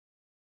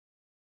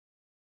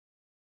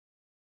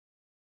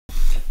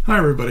Hi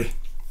everybody.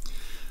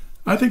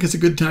 I think it's a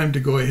good time to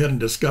go ahead and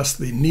discuss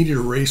the kneaded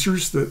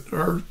erasers that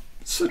are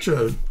such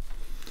an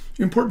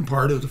important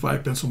part of the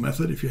 5-pencil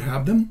method if you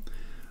have them.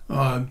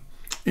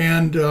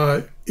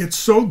 It's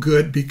so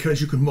good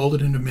because you can mold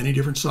it into many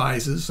different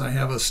sizes. I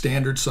have a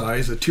standard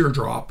size, a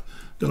teardrop,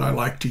 that I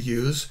like to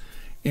use.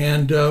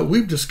 And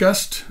we've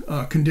discussed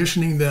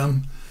conditioning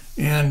them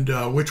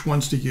and which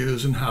ones to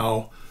use and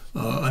how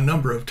a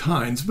number of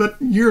times,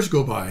 but years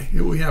go by.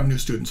 We have new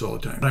students all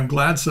the time. I'm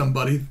glad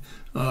somebody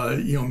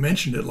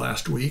mentioned it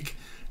last week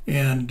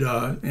and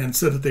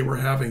said that they were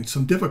having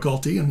some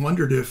difficulty and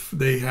wondered if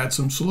they had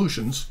some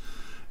solutions.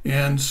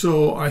 And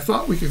so I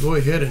thought we could go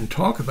ahead and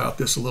talk about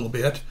this a little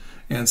bit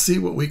and see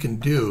what we can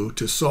do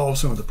to solve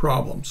some of the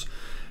problems.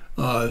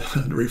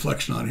 The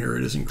reflection on here,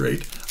 it isn't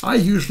great. I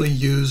usually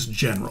use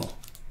General.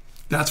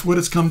 That's what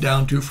it's come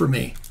down to for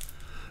me.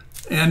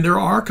 And there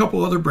are a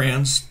couple other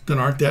brands that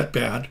aren't that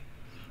bad,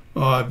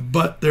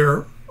 but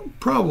they're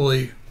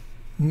probably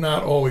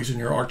not always in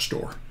your art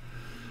store.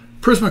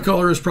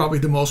 Prismacolor is probably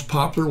the most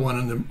popular one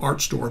in the art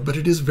store, but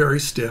it is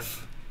very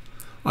stiff.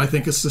 I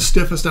think it's the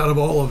stiffest out of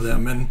all of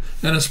them, and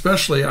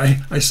especially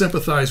I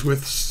sympathize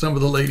with some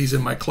of the ladies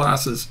in my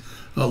classes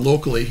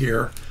locally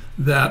here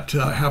that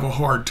have a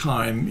hard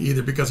time,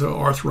 either because of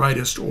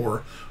arthritis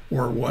or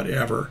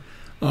whatever.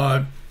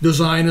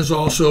 Design is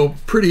also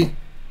pretty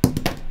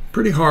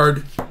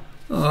hard,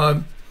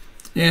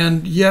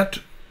 and yet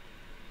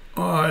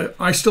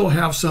I still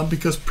have some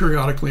because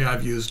periodically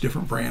I've used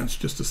different brands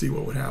just to see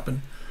what would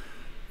happen.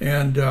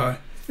 And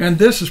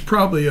this is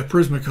probably a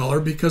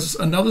Prismacolor, because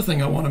another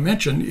thing I want to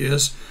mention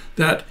is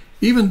that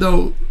even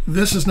though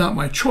this is not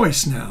my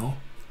choice now,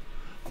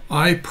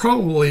 I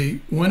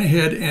probably went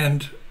ahead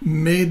and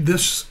made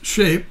this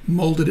shape,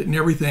 molded it and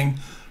everything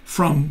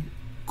from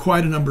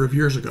quite a number of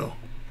years ago,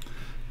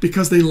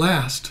 because they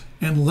last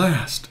and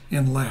last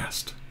and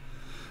last.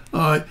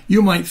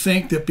 You might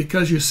think that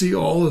because you see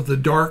all of the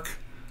dark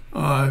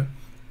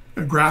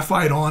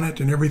graphite on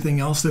it and everything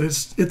else that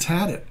it's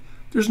had it.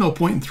 There's no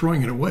point in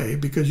throwing it away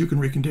because you can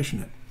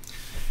recondition it.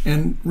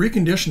 And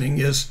reconditioning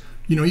is,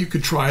 you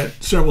could try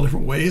it several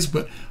different ways,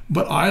 but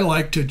I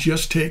like to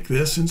just take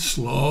this and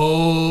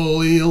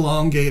slowly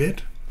elongate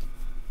it.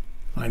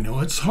 I know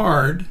it's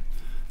hard.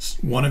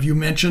 One of you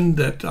mentioned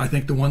that, I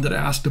think the one that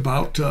asked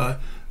about the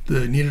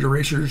kneaded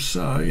erasers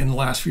in the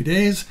last few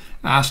days,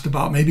 asked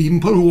about maybe even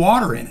putting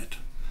water in it.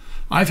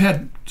 I've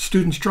had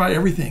students try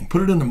everything.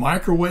 Put it in the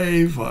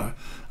microwave.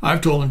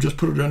 I've told them just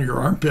put it under your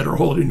armpit or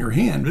hold it in your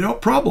hand. The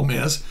problem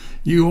is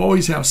you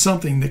always have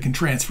something that can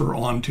transfer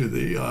onto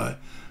the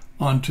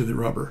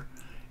rubber.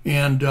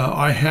 And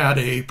I had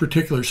a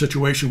particular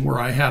situation where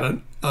I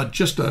had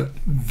just a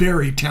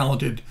very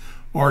talented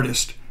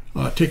artist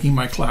taking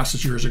my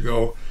classes years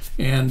ago,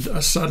 and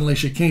suddenly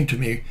she came to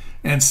me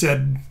and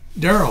said,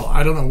 "Darrel,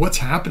 I don't know what's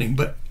happening,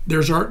 but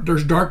there's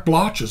dark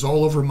blotches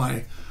all over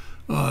my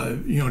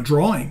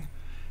drawing."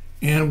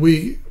 And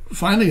we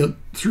finally,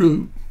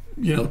 through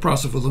the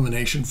process of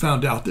elimination,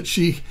 found out that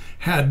she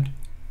had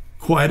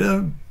quite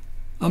a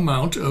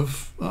amount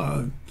of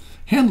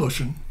hand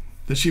lotion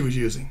that she was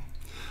using.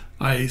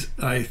 I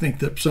think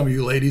that some of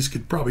you ladies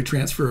could probably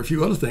transfer a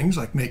few other things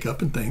like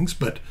makeup and things,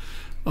 but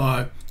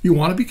you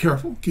want to be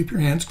careful. Keep your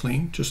hands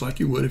clean, just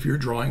like you would if you're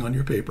drawing on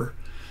your paper.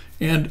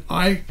 And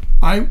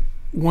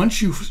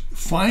once you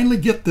finally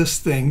get this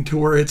thing to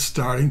where it's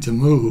starting to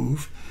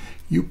move,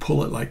 you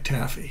pull it like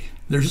taffy.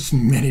 There's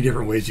many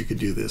different ways you could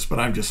do this, but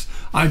I'm just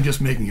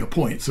making a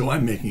point, so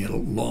I'm making it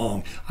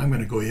long. I'm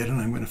going to go ahead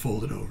and I'm going to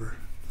fold it over.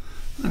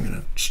 I'm going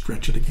to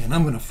stretch it again.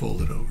 I'm going to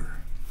fold it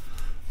over.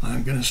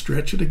 I'm going to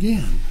stretch it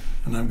again,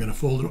 and I'm going to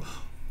fold it over.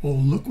 Oh,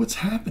 look what's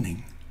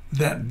happening.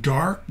 That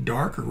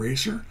dark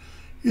eraser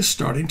is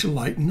starting to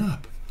lighten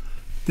up.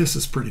 This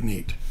is pretty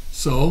neat.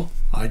 So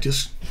I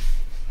just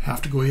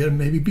have to go ahead and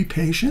maybe be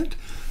patient.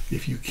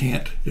 If you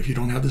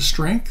don't have the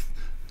strength.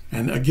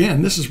 And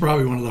again, this is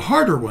probably one of the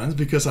harder ones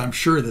because I'm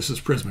sure this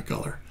is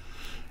Prismacolor,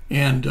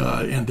 and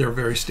they're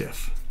very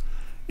stiff.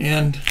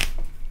 And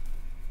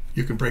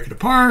you can break it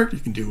apart. You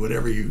can do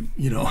whatever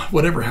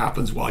whatever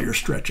happens while you're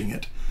stretching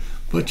it,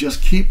 but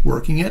just keep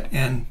working it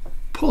and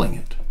pulling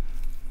it.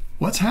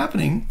 What's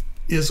happening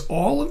is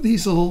all of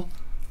these little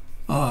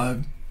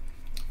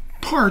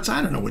parts,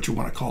 I don't know what you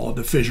want to call it,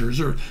 the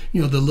fissures or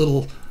the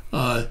little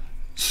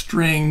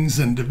strings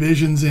and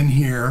divisions in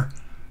here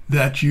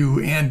that you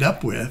end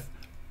up with,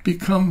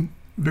 become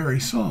very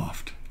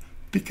soft,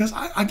 because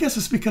I guess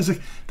it's because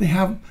they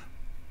have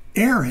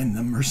air in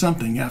them or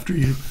something after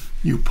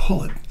you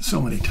pull it so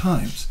many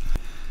times.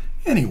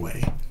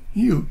 Anyway,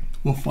 you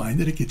will find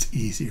that it gets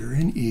easier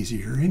and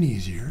easier and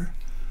easier.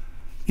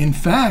 In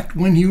fact,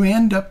 when you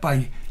end up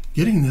by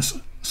getting this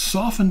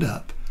softened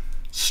up,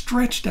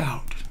 stretched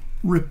out,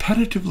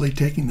 repetitively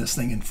taking this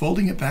thing and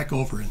folding it back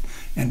over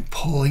and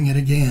pulling it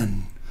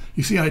again.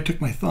 You see, I took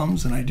my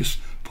thumbs and I just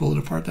pull it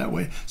apart that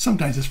way.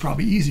 Sometimes it's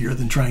probably easier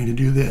than trying to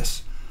do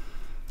this.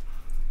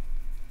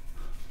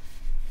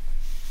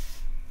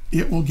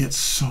 It will get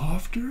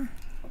softer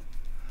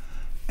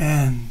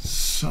and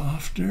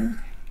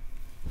softer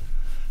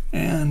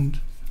and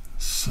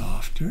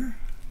softer.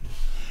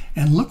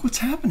 And look what's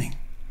happening.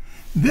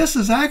 This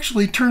is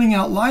actually turning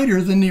out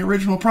lighter than the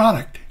original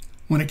product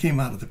when it came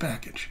out of the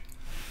package.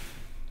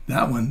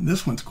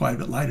 This one's quite a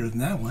bit lighter than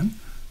that one.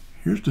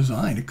 Here's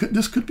design.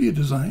 This could be a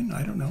design.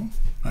 I don't know.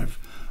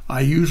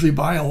 I usually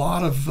buy a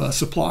lot of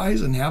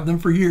supplies and have them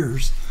for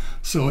years,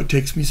 so it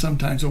takes me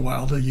sometimes a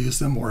while to use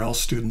them, or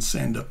else students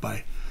end up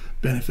by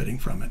benefiting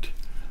from it.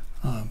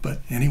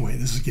 But anyway,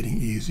 this is getting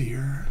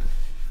easier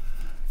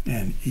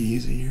and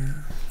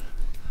easier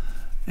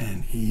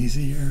and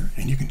easier,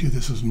 and you can do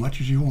this as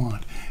much as you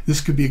want. This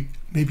could be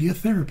maybe a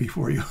therapy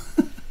for you.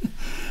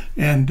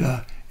 and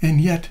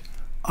yet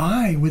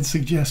I would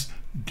suggest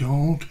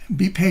don't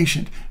be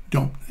patient.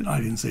 I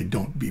didn't say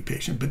don't be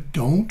patient, but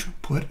don't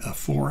put a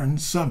foreign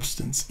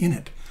substance in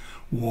it.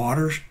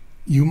 Water,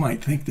 you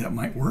might think that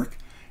might work.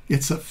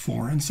 It's a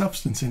foreign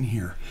substance in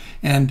here,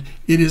 and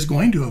it is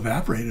going to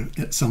evaporate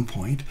at some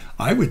point.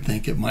 I would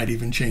think it might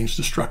even change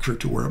the structure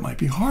to where it might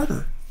be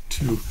harder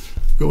to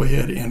go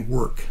ahead and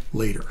work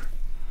later.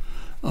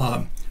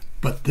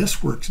 But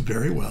this works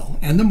very well,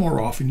 and the more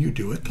often you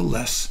do it, the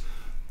less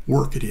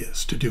work it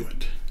is to do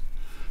it.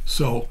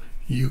 So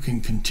you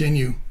can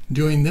continue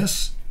doing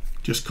this.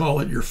 Just call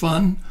it your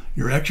fun,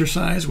 your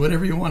exercise,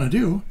 whatever you want to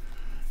do.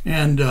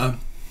 And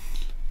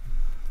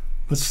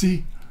let's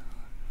see.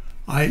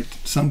 I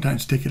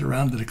sometimes take it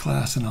around to the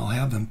class and I'll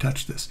have them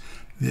touch this.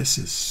 This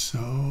is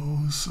so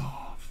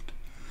soft.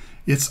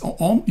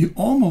 You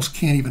almost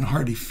can't even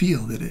hardly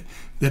feel that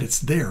it's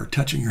there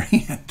touching your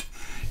hand.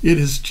 It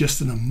is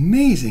just an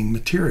amazing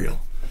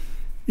material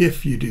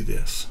if you do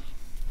this.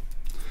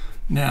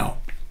 Now,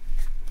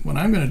 what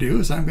I'm going to do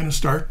is I'm going to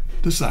start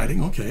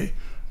deciding, okay,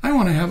 I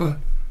want to have a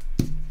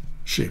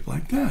shape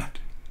like that.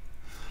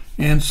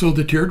 And so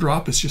the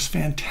teardrop is just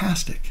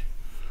fantastic.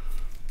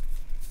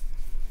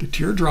 The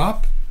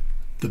teardrop,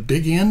 the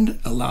big end,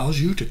 allows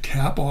you to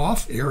tap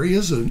off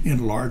areas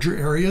in larger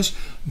areas,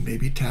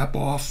 maybe tap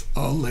off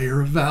a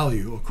layer of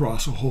value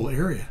across a whole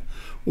area,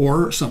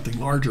 or something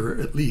larger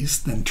at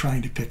least than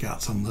trying to pick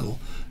out some little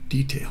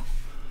detail.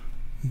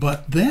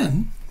 But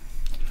then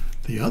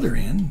the other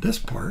end, this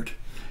part,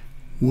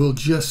 will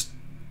just,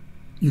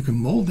 you can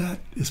mold that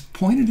as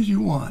pointed as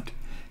you want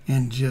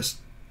and just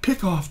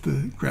pick off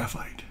the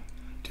graphite.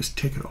 Just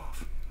take it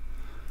off.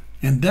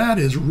 And that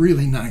is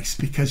really nice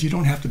because you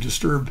don't have to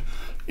disturb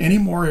any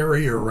more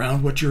area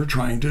around what you're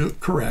trying to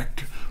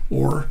correct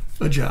or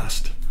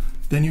adjust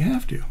than you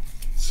have to.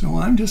 So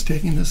I'm just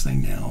taking this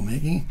thing now,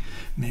 making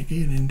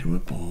it into a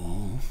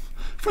ball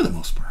for the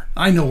most part.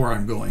 I know where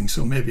I'm going,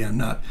 so maybe I'm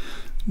not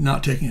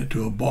taking it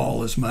to a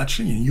ball as much.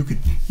 You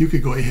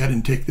could go ahead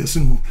and take this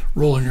and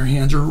roll in your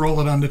hands or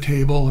roll it on the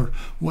table or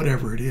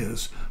whatever it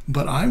is.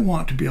 But I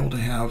want to be able to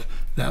have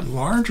that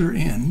larger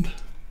end,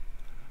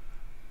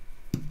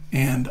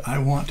 and I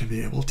want to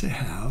be able to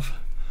have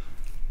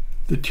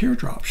the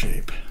teardrop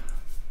shape.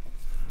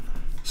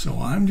 So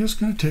I'm just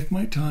going to take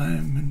my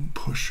time and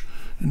push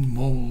and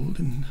mold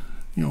and,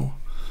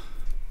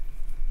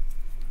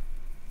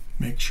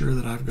 make sure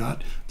that I've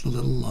got the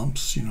little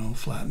lumps,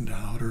 flattened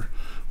out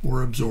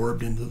or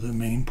absorbed into the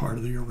main part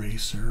of the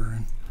eraser.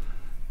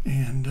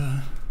 And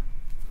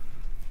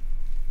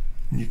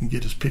you can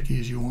get as picky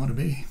as you want to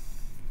be.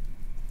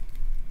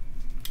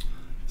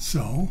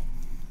 So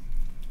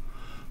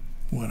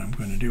what I'm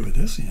going to do with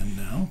this end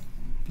now,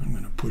 I'm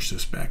going to push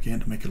this back in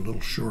to make it a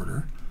little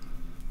shorter.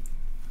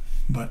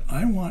 But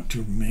I want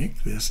to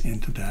make this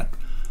into that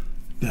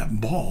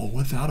ball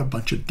without a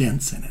bunch of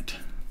dents in it.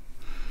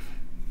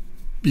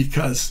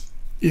 Because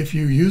if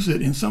you use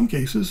it, in some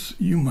cases,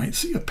 you might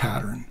see a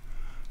pattern.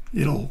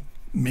 It'll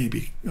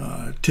maybe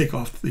take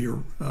off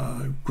your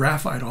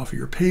graphite off of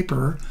your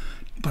paper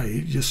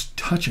by just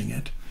touching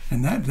it.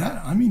 And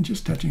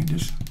just touching it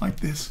just like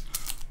this.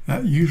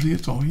 That usually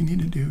it's all you need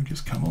to do.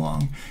 Just come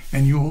along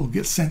and you will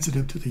get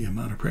sensitive to the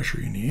amount of pressure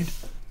you need.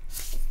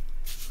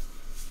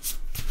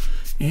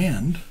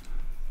 And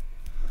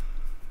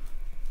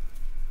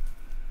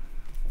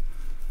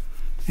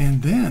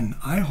then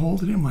I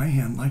hold it in my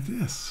hand like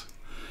this.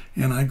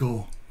 And I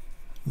go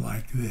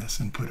like this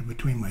and put it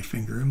between my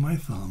finger and my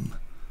thumb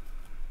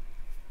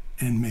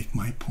and make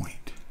my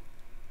point.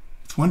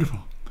 It's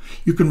wonderful.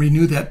 You can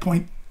renew that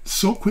point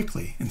so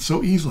quickly and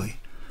so easily.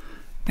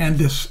 And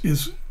this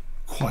is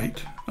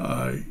quite,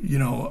 you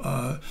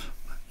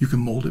can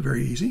mold it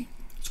very easy.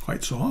 It's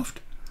quite soft.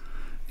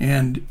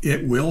 And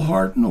it will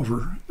harden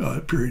over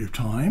a period of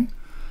time,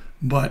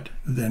 but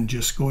then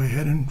just go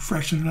ahead and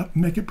freshen it up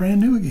and make it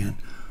brand new again.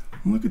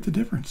 Look at the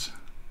difference.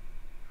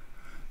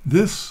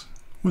 This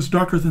was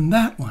darker than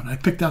that one. I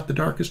picked out the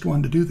darkest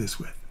one to do this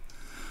with.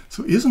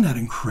 So isn't that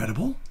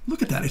incredible?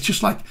 Look at that. It's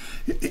just like,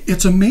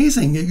 it's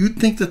amazing. You'd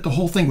think that the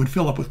whole thing would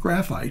fill up with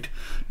graphite.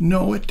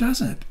 No, it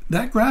doesn't.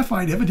 That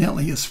graphite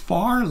evidently is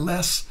far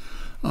less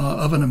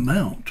of an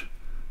amount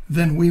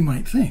than we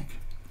might think.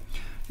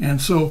 And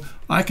so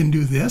I can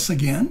do this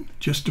again,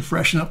 just to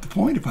freshen up the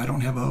point. If I don't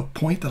have a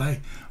point that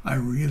I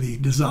really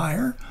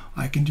desire,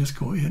 I can just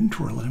go ahead and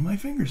twirl it in my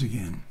fingers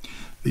again.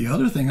 The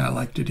other thing I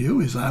like to do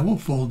is I will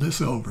fold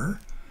this over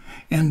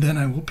and then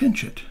I will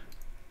pinch it.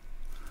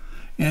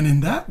 And in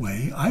that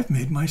way, I've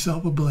made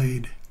myself a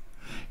blade.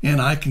 And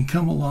I can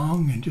come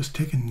along and just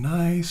take a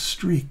nice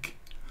streak.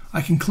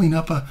 I can clean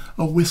up a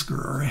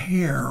whisker or a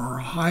hair or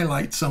a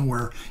highlight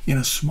somewhere in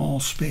a small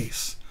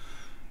space.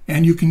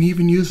 And you can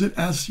even use it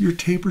as your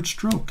tapered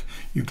stroke.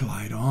 You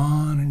glide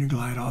on and you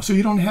glide off. So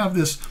you don't have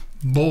this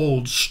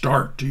bold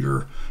start to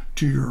your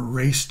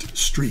erased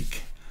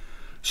streak.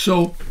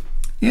 So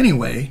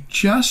anyway,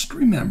 just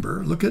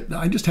remember, look at,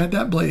 I just had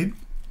that blade.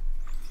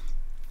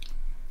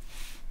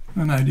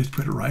 And I just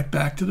put it right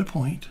back to the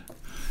point.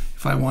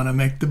 If I want to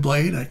make the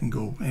blade, I can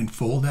go and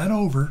fold that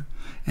over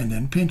and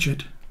then pinch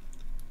it.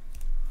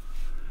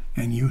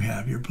 And you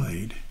have your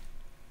blade.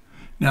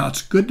 Now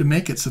it's good to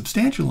make it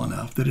substantial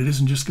enough that it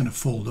isn't just going to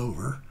fold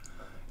over.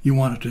 You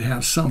want it to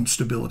have some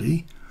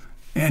stability,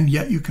 and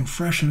yet you can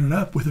freshen it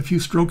up with a few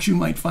strokes. You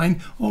might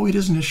find, oh, it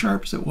isn't as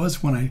sharp as it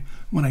was when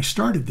I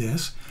started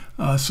this.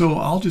 So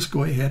I'll just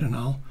go ahead and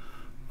I'll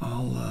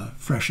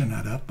freshen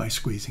that up by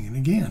squeezing it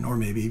again, or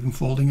maybe even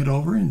folding it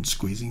over and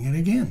squeezing it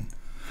again.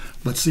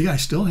 But see, I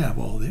still have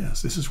all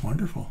this. This is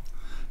wonderful.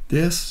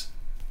 This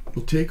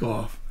will take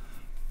off.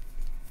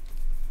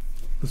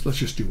 Let's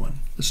just do one.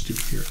 Let's do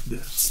here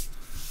this.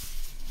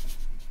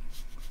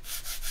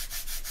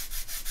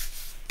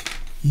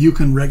 You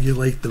can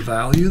regulate the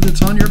value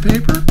that's on your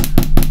paper.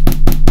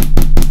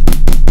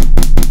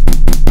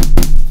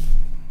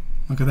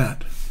 Look at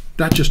that.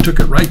 That just took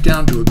it right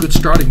down to a good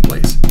starting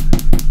place.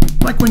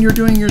 Like when you're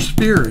doing your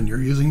sphere and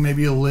you're using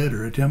maybe a lid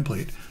or a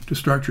template to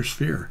start your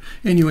sphere,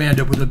 and you end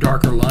up with a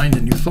darker line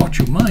than you thought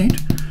you might,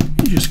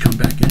 you just come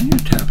back in and you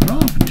tap it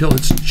off until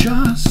it's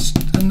just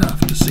enough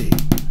to see.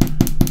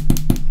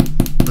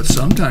 But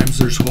sometimes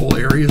there's whole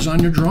areas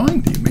on your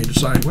drawing that you may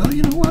decide, well,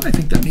 you know what, I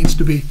think that needs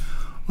to be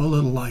a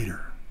little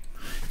lighter.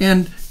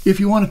 And if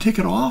you want to take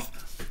it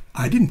off,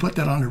 I didn't put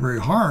that on there very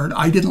hard.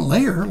 I didn't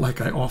layer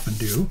like I often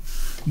do,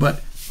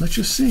 but let's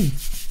just see.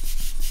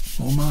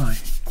 Oh my,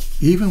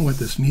 even with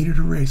this kneaded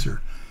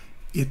eraser,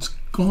 it's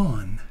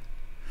gone.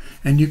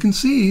 And you can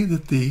see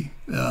that the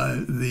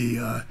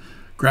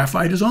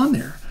graphite is on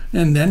there.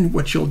 And then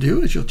what you'll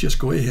do is you'll just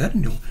go ahead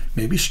and you'll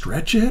maybe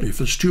stretch it if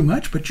there's too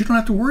much, but you don't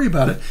have to worry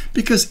about it,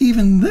 because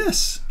even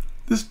this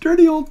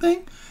dirty old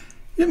thing,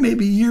 it may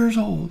be years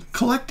old,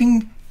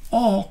 collecting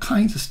all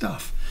kinds of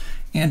stuff.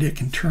 And it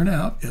can turn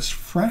out as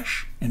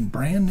fresh and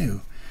brand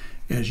new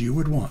as you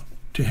would want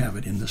to have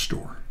it in the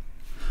store.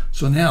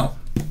 So now,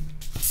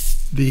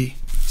 the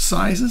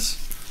sizes,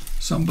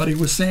 somebody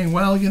was saying,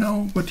 well, you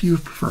know, what do you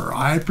prefer?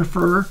 I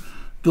prefer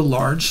the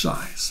large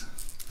size.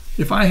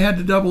 If I had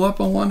to double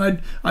up on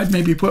one, I'd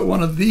maybe put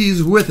one of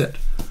these with it.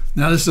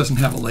 Now this doesn't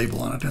have a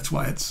label on it, that's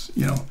why it's,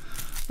 you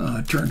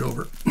know, turned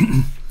over.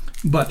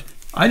 But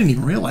I didn't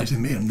even realize they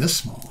made them this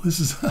small. This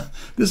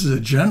is a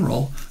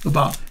general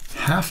about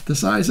half the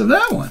size of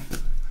that one.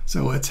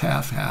 So it's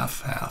half,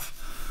 half, half.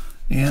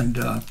 And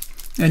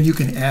you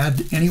can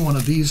add any one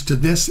of these to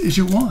this as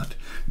you want,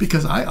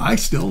 because I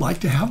still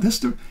like to have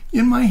this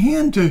in my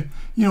hand to,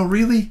 you know,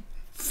 really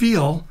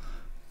feel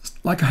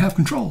like I have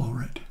control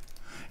over it.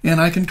 And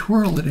I can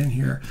twirl it in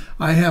here.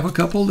 I have a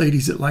couple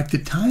ladies that like the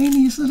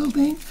tiniest little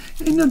thing,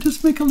 and they'll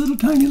just make a little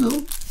tiny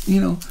little,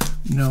 you know.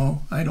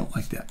 No, I don't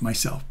like that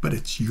myself, but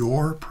it's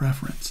your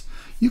preference.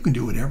 You can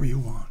do whatever you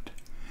want.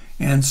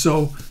 And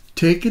so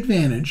take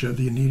advantage of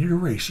the kneaded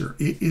eraser.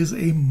 It is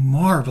a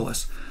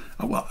marvelous,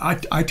 well,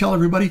 I tell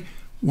everybody,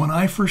 when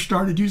I first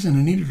started using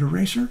a kneaded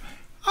eraser,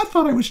 I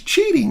thought I was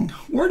cheating.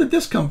 Where did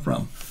this come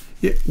from?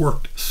 It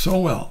worked so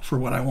well for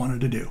what I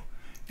wanted to do.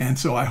 And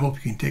so I hope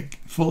you can take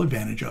full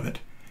advantage of it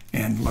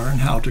and learn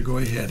how to go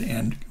ahead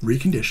and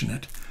recondition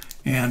it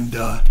and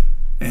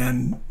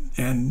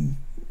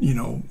you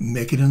know,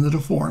 make it into the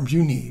forms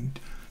you need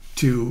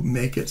to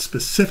make it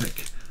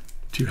specific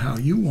to how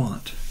you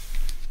want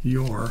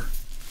your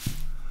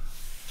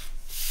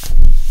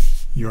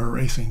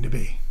erasing to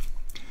be.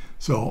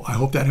 So I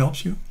hope that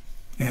helps you,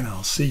 and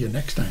I'll see you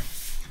next time.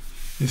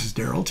 This is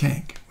Darrel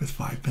Tank with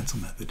 5 Pencil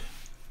Method.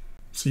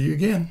 See you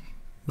again.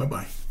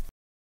 Bye-bye.